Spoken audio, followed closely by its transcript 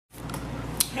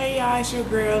Hey y'all, it's your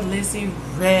girl Lizzie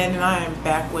Red, and I am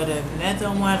back with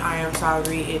another one. I am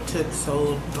sorry it took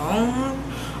so long.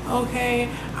 Okay,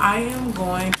 I am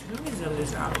going to, let me zoom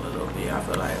this out a little bit. I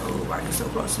feel like, oh, like it's so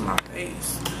close to my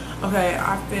face. Okay,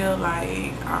 I feel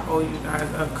like I owe you guys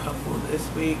a couple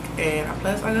this week, and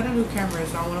plus I got a new camera,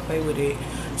 so I want to play with it.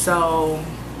 So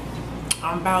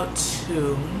I'm about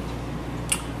to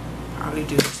probably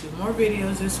do 2 more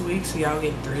videos this week, so y'all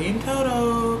get 3 in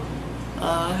total.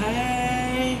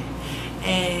 Okay,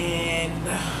 and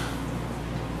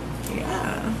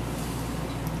yeah,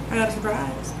 I got a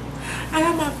surprise. I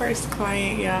got my first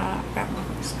client, y'all. I got my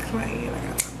first client.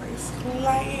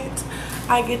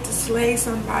 I get to slay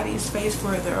somebody's face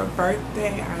for their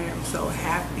birthday. I am so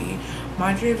happy.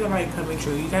 My dreams are like coming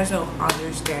true. You guys don't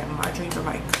understand. My dreams are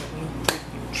like coming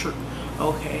freaking true.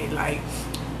 Okay, like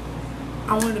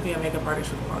I wanted to be a makeup artist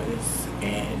for the longest,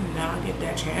 and now I get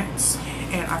that chance,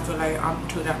 and I feel like I'm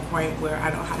to that point where I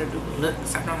know how to do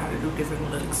looks. I know how to do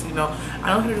different looks, you know.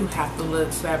 I know how to do half the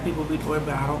looks that people be doing,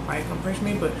 but I don't like them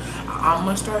personally. But I'm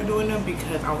gonna start doing them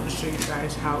because I want to show you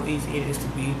guys how easy it is to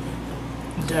be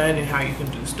done and how you can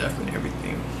do stuff and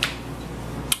everything.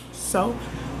 So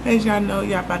as y'all know,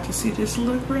 y'all about to see this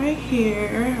look right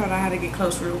here. Hold on, I had to get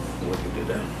close real quick to do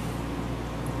that.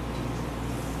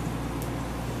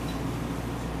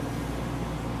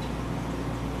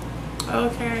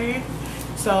 Okay,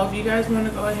 so if you guys want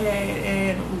to go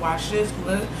ahead and watch this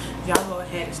look, y'all go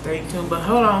ahead and stay tuned. But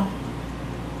hold on,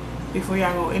 before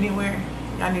y'all go anywhere,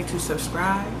 y'all need to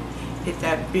subscribe, hit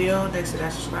that bell next to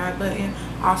that subscribe button.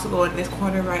 Also go in this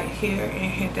corner right here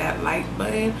and hit that like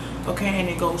button. Okay, and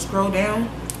then go scroll down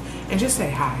and just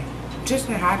say hi. Just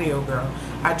say hi to your girl.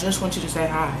 I just want you to say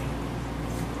hi,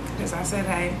 because I said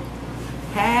hey.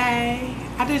 Hey,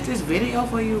 I did this video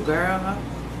for you, girl.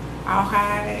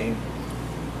 Okay.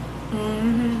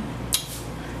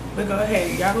 But go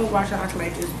ahead, y'all go watch y'all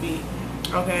like this beat,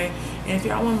 okay? And if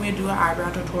y'all want me to do an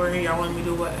eyebrow tutorial, y'all want me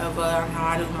to do whatever on how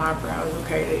I do my brows,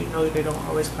 okay? They, you know, they don't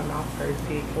always come out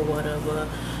perfect or whatever.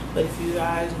 But if you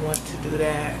guys want to do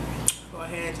that, go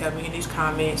ahead and tell me in these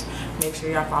comments. Make sure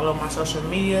y'all follow my social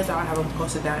medias. I'll have them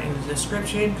posted down in the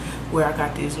description where I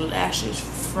got these lashes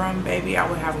from, baby. I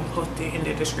will have them posted in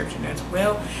the description as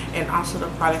well. And also the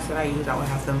products that I use, I will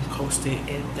have them posted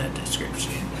in the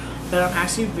description. But I'm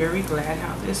actually very glad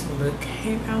how this look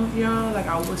came out, y'all. Like,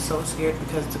 I was so scared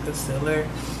because of the concealer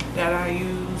that I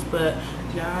used. But,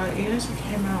 y'all, it actually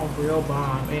came out real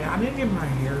bomb. And I didn't get my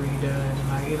hair redone.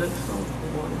 Like, it looks so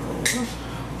horrible.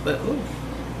 But, ooh.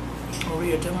 Over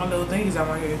here, took my little thingies out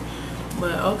my hair.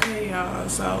 But, okay, y'all.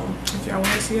 So, if y'all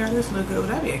want to see how this look good,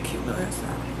 that'd be a cute little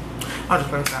hairstyle. I'll just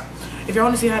put it out. If y'all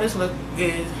want to see how this look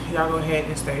is, y'all go ahead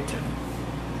and stay tuned.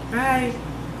 Bye.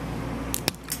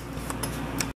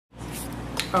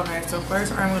 Okay, so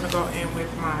first I'm going to go in with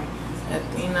my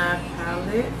Athena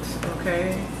palette,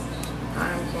 okay?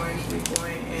 I'm going to be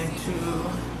going into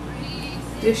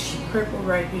this purple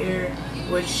right here,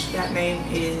 which that name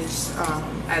is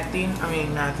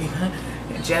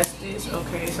Justice,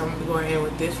 okay? So I'm going to be going in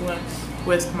with this one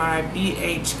with my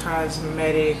BH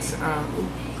Cosmetics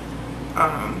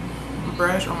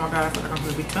brush. Oh my god, I feel like I'm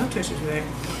going to be tongue twisted today.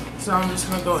 So I'm just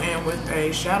going to go in with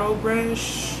a shadow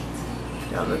brush.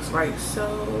 That looks like so.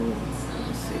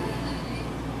 Let's see.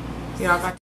 Yeah, I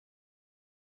got.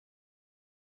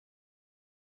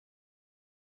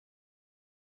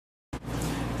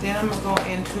 Then I'm gonna go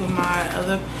into my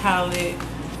other palette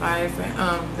by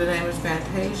the name is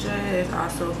Fantasia. It's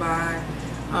also by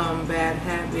Bad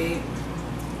Habit.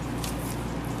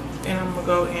 And I'm gonna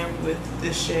go in with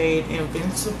the shade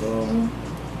Invincible,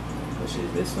 which is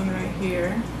this one right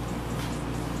here.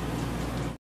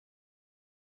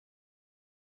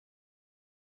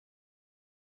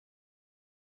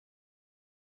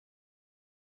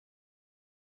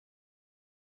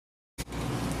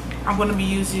 I'm going to be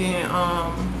using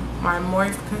my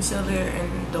Morphe concealer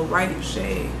in the white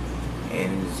shade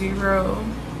in 0.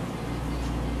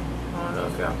 I don't know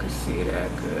if y'all can see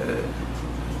that good,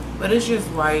 but it's just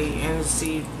white and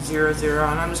C00,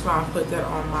 and I'm just going to put that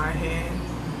on my hand,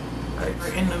 like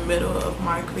right in the middle of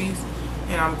my crease,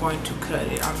 and I'm going to cut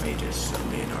it. I may just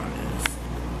zoom in on this.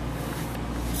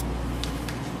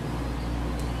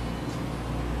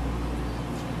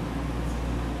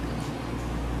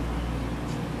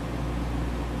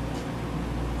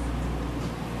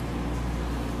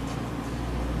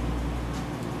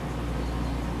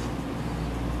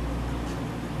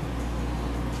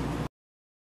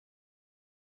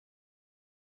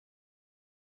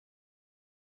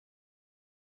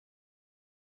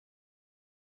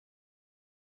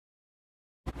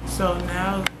 So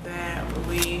now that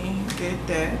we did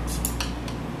that,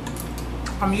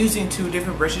 I'm using 2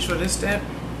 different brushes for this step.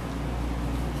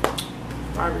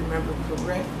 If I remember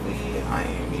correctly, I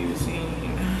am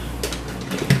using,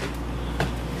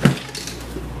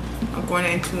 I'm going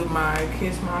into my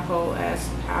Kiss My Whole Ass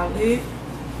palette.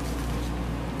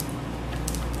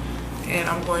 And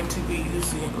I'm going to be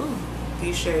using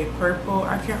the shade Purple.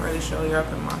 I can't really show y'all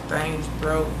because my thing's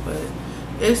broke, but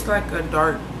it's like a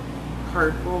dark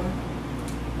purple.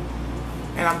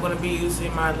 And I'm going to be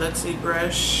using my Luxie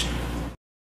brush.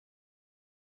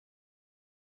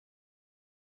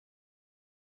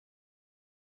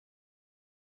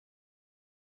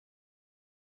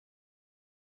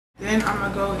 Then I'm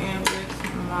going to go in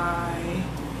with my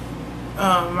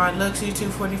my Luxie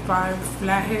 245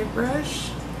 flathead brush.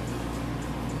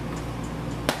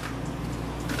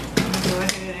 Go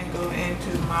ahead and go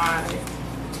into my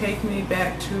Take Me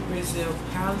Back to Brazil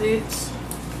palette,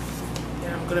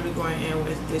 and I'm going to be going in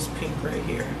with this pink right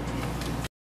here.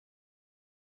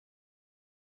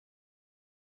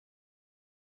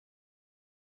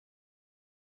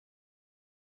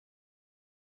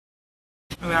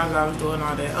 And as I was doing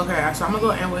all that, okay, so I'm going to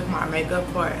go in with my Makeup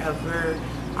Forever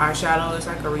eyeshadow. It's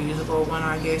like a reusable one,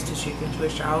 I guess, that you can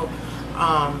switch out.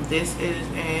 This is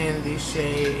in the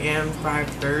shade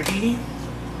M530.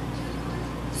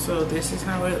 So this is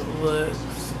how it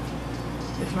looks.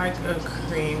 It's like a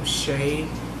cream shade.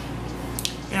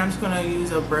 And I'm just gonna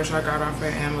use a brush I got off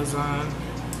at Amazon.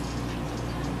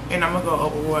 And I'm gonna go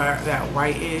over where that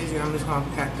white is, and I'm just gonna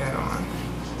pat that on.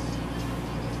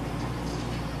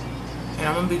 And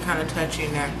I'm gonna be kind of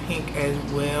touching that pink as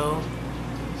well,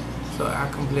 so I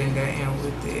can blend that in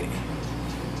with it.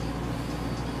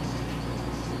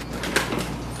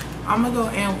 I'm gonna go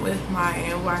in with my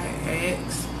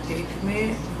NYX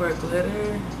pigment for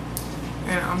glitter,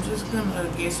 and I'm just gonna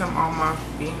get some on my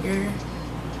finger.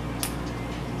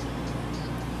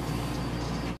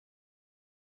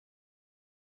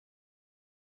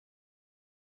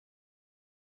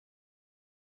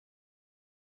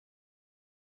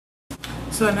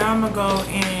 So now I'm gonna go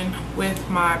in with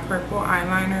my purple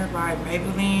eyeliner by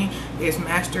Maybelline. It's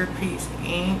Masterpiece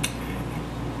Ink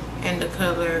in the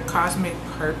color Cosmic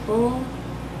Purple.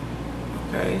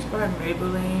 Okay, it's by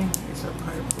Maybelline. It's a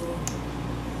purple.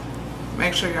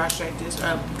 Make sure y'all shake this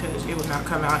up because it will not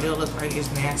come out. It'll look like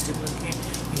it's nasty looking.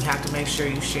 You have to make sure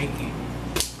you shake it.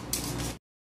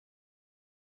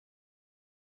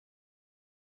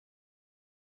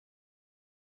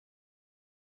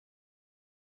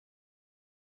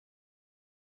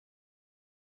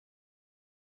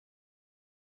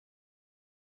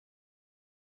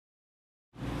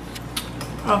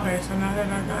 Okay, so now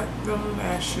that I got the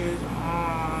lashes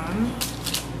on,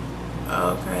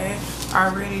 okay, I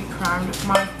already primed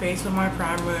my face with my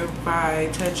primer by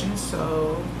Touch and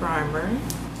Soul primer,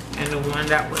 and the one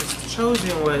that was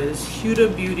chosen was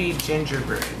Huda Beauty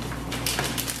Gingerbread.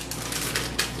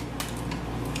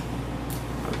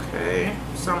 Okay,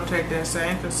 so I'm gonna take that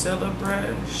same concealer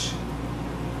brush,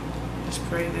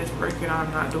 spray this, break it on,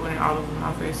 I'm not doing it all over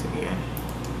my face again.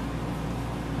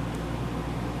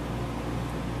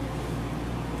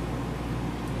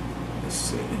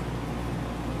 See. And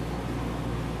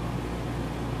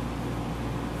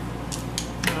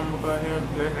I'm gonna go ahead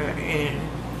and blend that in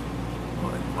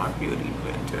with my beauty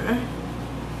blender.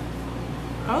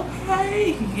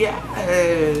 Okay,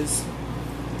 yes.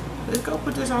 Let's go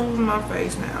put this all over my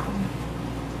face now,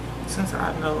 since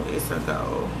I know it's a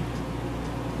go.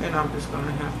 And I'm just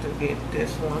gonna have to get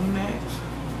this one next.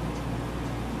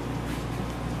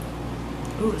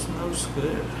 Ooh, it smells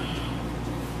good.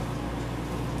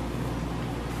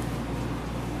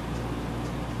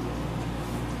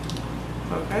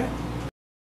 Okay.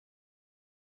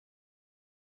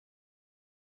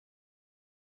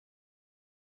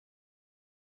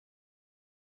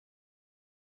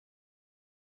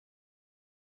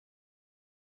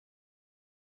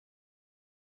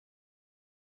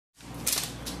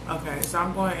 Okay, so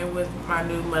I'm going in with my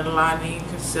new Milani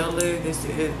concealer. This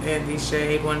is in the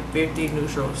shade 150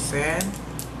 Neutral Sand.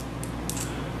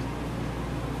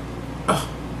 Oh.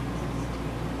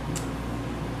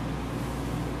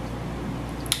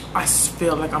 I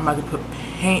feel like I'm about to put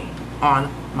paint on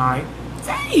my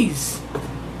face.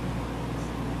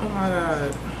 Oh my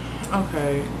god.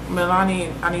 Okay,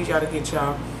 Milani, I need y'all to get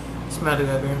y'all smell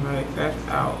together. Like, that's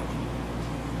out.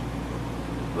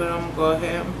 But I'm gonna go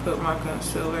ahead and put my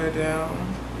concealer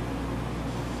down.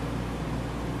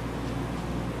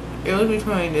 It was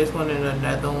between this one and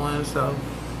another one, so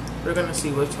we're gonna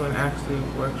see which one actually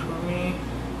works for me.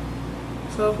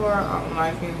 So far, I'm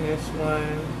liking this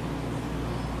one.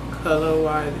 Color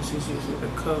wise, this is usually the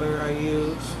color I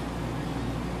use.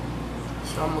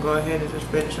 So I'm gonna go ahead and just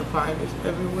finish applying this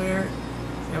everywhere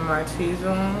in my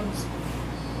T-zones,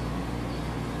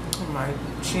 my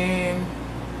chin,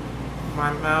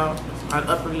 my mouth, my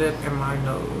upper lip, and my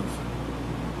nose.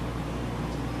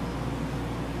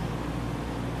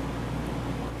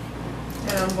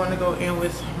 And I'm going to go in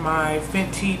with my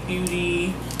Fenty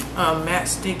Beauty matte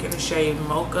stick in the shade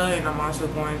Mocha, and I'm also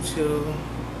going to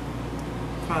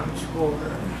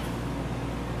contour.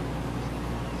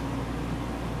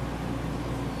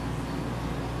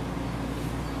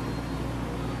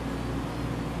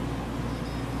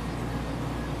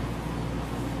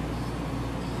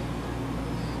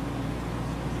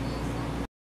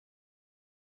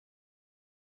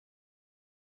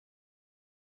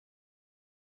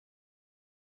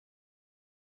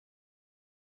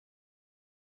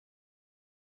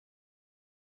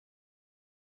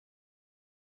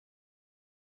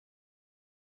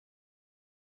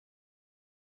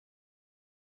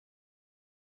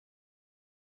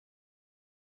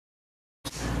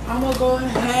 I'm gonna go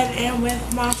ahead and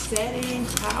with my setting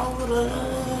powder,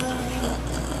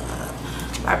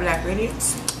 my Black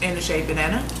Radiance in the shade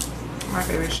Banana, my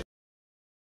favorite shade.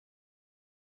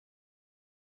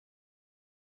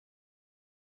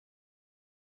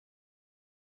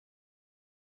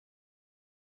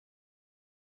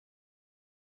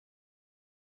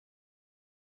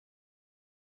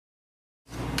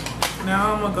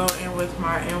 Now I'm gonna go in with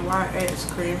my NYX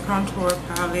Cream Contour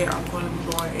Palette. I'm going to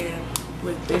be going in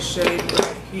with this shade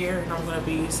right here, and I'm going to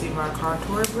be using my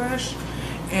contour brush.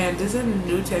 And this is a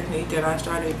new technique that I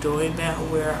started doing now,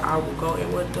 where I will go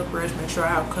in with the brush, make sure I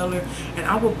have color, and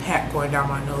I will pat going down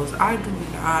my nose. I do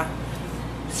not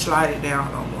slide it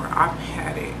down no more. I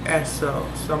pat it as so.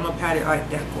 So I'm going to pat it like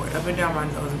that, going up and down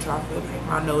my nose until I feel like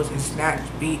my nose is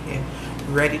snatched, beat, and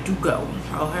ready to go.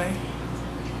 Okay?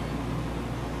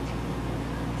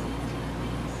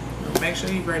 Make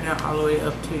sure you bring that all the way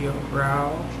up to your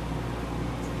brow.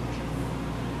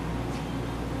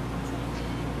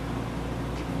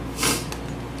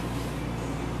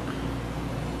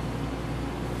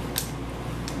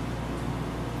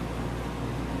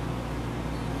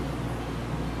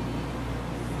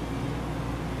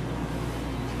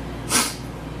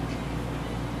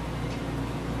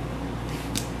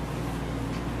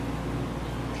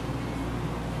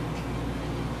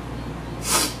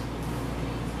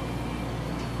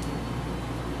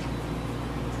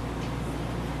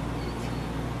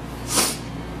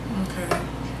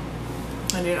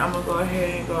 And then I'm gonna go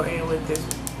ahead and go in with this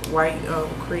white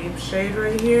cream shade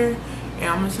right here, and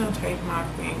I'm just gonna take my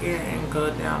finger and go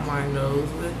down my nose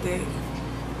with it,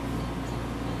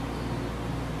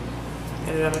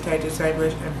 and then I'm gonna take the same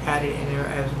brush and pat it in there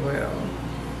as well.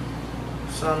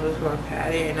 So I'm just gonna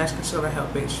pat it, and that's just gonna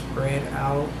help it spread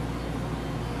out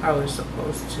how it's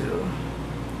supposed to,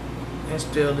 and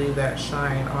still leave that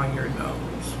shine on your nose.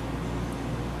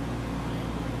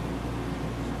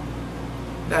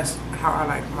 That's how I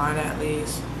like mine, at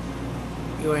least.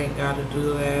 You ain't gotta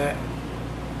do that.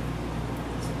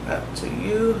 It's up to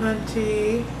you,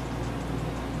 hunty.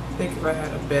 I think if I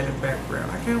had a better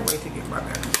background. I can't wait to get my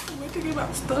background. I can't wait to get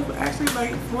my stuff actually,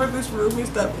 like, for this room and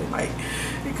stuff. And like,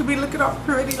 it could be looking all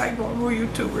pretty like normal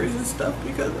YouTubers and stuff,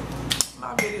 because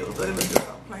my videos don't even just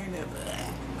stop playing it.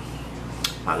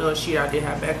 My little sheet I did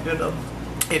have back there though,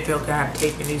 it felt like I had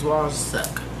tape in these walls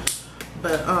suck.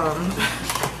 But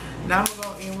now I'm gonna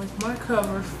go in with my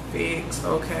Cover Fix,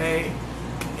 okay?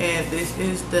 And this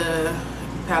is the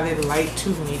palette light to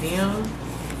medium.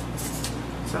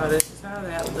 So this is how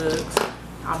that looks.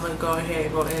 I'm gonna go ahead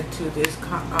and go into this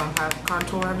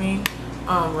contour,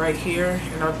 right here,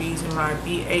 and I'll be using my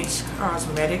BH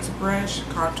Cosmetics brush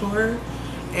contour.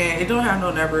 And it don't have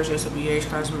no numbers, just a BH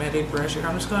Cosmetic brush. And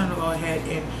I'm just gonna go ahead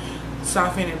and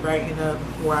soften and brighten up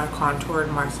where I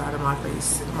contoured my side of my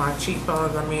face, my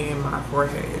cheekbones, and my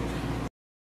forehead.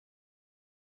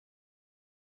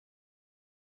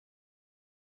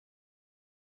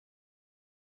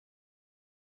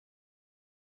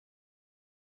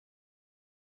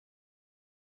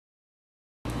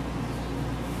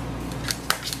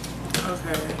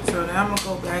 Okay, so now I'm gonna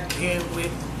go back in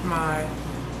with my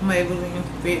Maybelline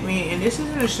Fit Me, and this is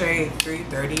in the shade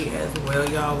 330 as well,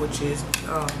 y'all, which is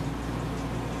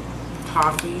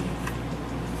coffee.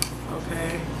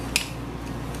 Okay,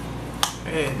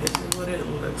 and this is what it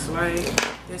looks like.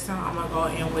 This time I'm gonna go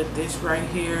in with this right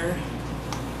here,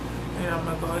 and I'm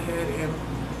gonna go ahead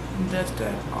and dust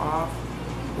that off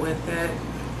with that,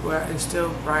 where it's still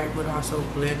bright but also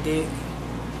blended.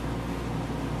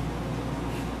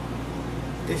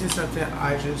 This is something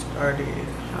I just started.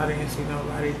 I didn't see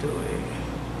nobody do it.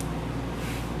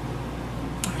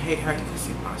 I hate how you can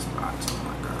see my spots. Oh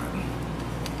my god.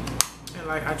 And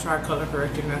like I tried color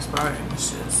correcting that spot and it's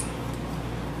just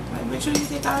like, bitch, you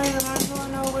think I am not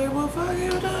going nowhere? Well, fuck you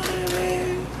doing,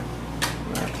 man.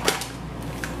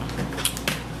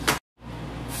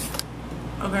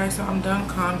 Okay, so I'm done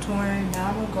contouring. Now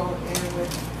I'm gonna go in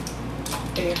with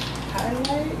a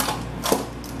highlight.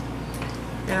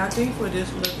 And I think for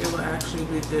this look, it will actually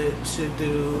be good to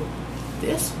do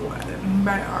this one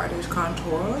by Artist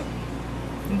Contour.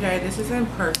 Okay, this is in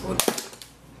purple.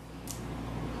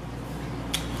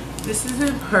 This is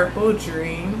in Purple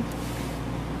Dream.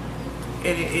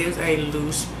 And it is a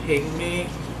loose pigment.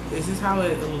 This is how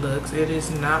it looks. It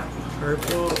is not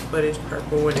purple, but it's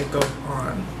purple when it goes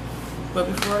on. But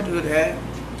before I do that,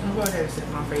 I'm going to go ahead and set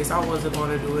my face. I wasn't going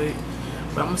to do it,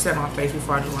 but I'm going to set my face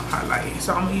before I do my highlight.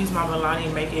 So I'm going to use my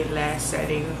Milani Make It Last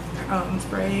Setting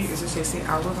spray. It's a 60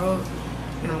 alcohol.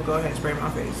 And I'm going to go ahead and spray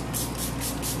my face.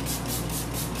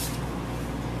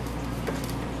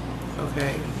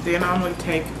 Okay. Then I'm going to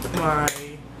take my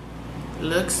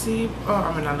Luxie,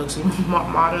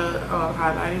 Mata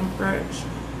highlighting brush.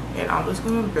 And I'm just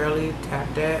going to barely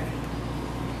tap that.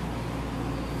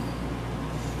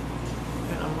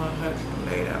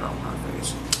 Lay that on my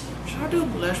face. Should I do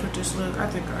blush with this look? I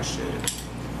think I should.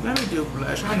 Let me do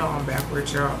blush. I know I'm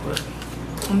backwards, y'all, but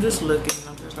I'm just looking.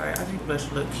 I'm just like, I think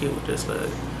blush look cute with this look.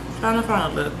 I'm trying to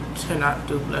find a look to not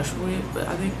do blush with, but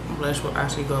I think blush will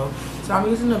actually go. So I'm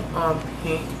using the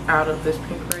pink out of this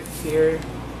pink right here,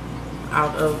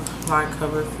 out of my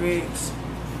Cover Fix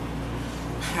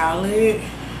palette,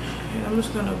 and I'm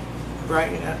just gonna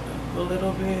brighten it up a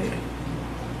little bit.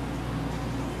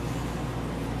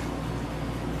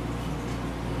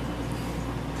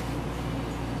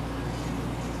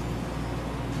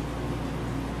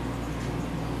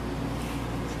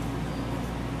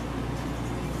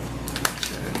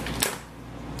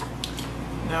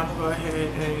 Now I'm gonna go ahead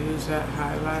and use that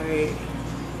highlight.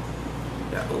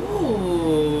 Yeah,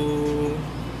 ooh,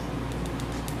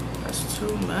 that's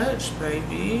too much,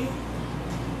 baby.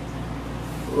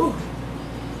 Ooh.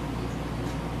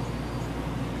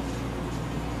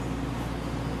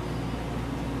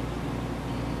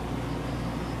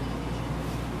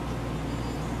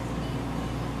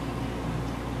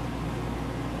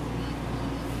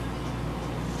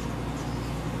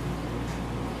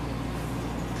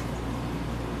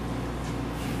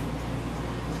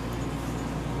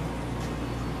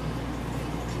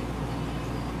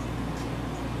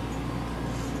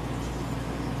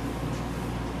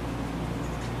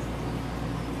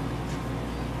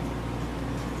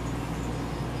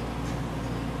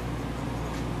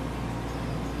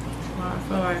 I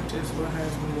feel like this one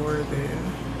has more than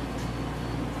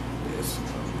this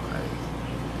one. Like,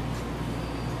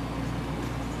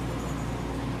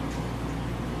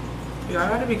 yeah, I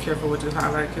gotta be careful with this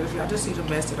highlight because y'all just see the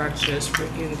mess that I just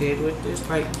freaking did with this.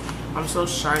 Like, I'm so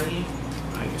shiny,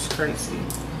 like it's crazy.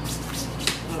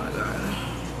 Oh my god.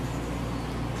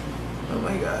 Oh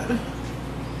my god.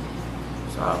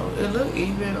 So it looked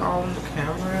even on the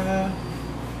camera.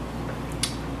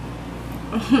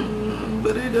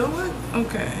 But it don't look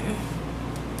okay.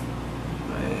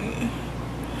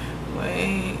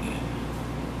 Wait.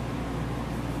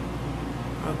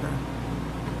 Okay.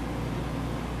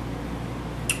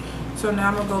 So now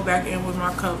I'm gonna go back in with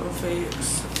my Cover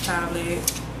Fix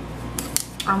palette.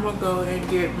 I'm gonna go and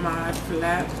get my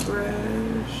flat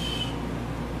brush.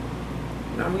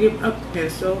 Now I'm gonna get a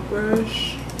pencil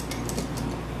brush.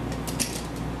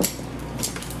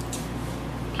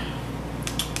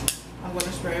 I'm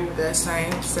gonna spray with that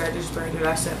same setting spray that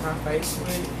I set my face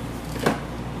with.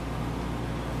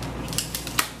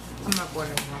 I'm not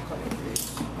going to my Color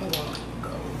Fix. I'm gonna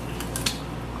go.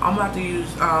 I'm about to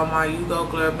use my Yugo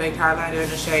Glare Baked Highlighter in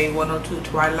the shade 102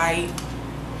 Twilight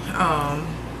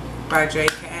by J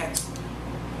Cat.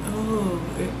 Oh,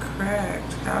 it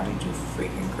cracked. How did you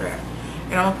freaking crack?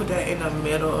 And I'm gonna put that in the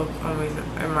middle of,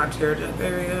 in my tear duct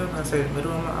area. I say the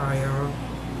middle of my eye, y'all.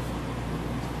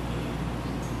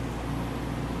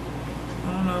 I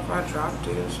don't know if I dropped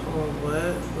this or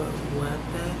what, but what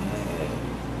the heck?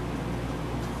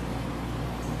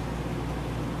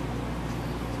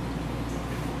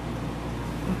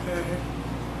 Okay.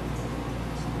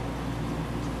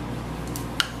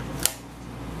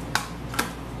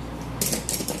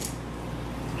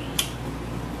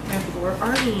 And for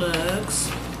our looks,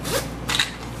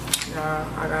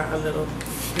 I got a little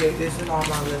kit. This is all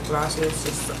my lip glosses.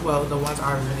 Just, well, the ones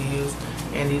I already use.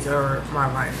 And these are my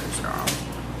liners, y'all.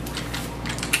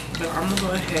 So I'm gonna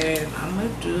go ahead. I'm gonna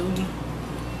do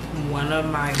one of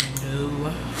my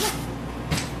new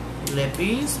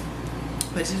lippies.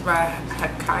 This is by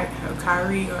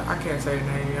Hakari. I can't say the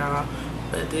name, y'all.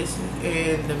 But this is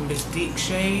in the Mystique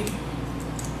shade.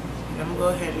 I'm gonna go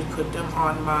ahead and put them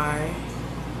on my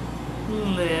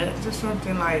lid. Just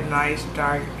something like nice,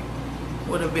 dark,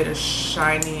 with a bit of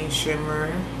shiny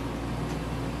shimmer.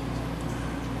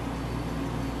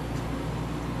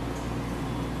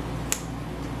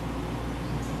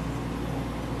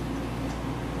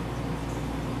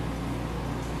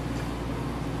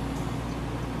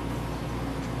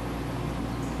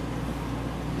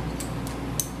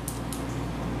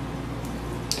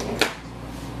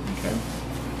 Okay.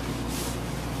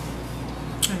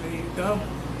 And there you go.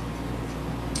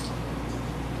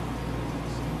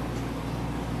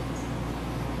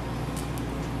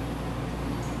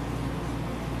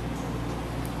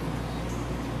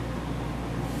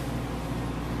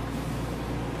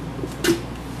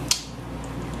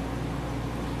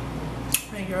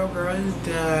 And your girl is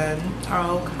done.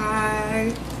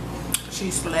 Okay.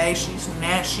 She slayed, she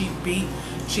snatched, she beat,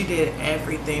 she did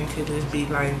everything to this beat.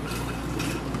 Like,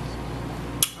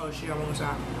 oh, she almost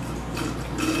out.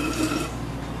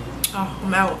 Oh,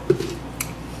 I'm out.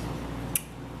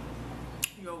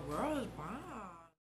 Your girl is fine.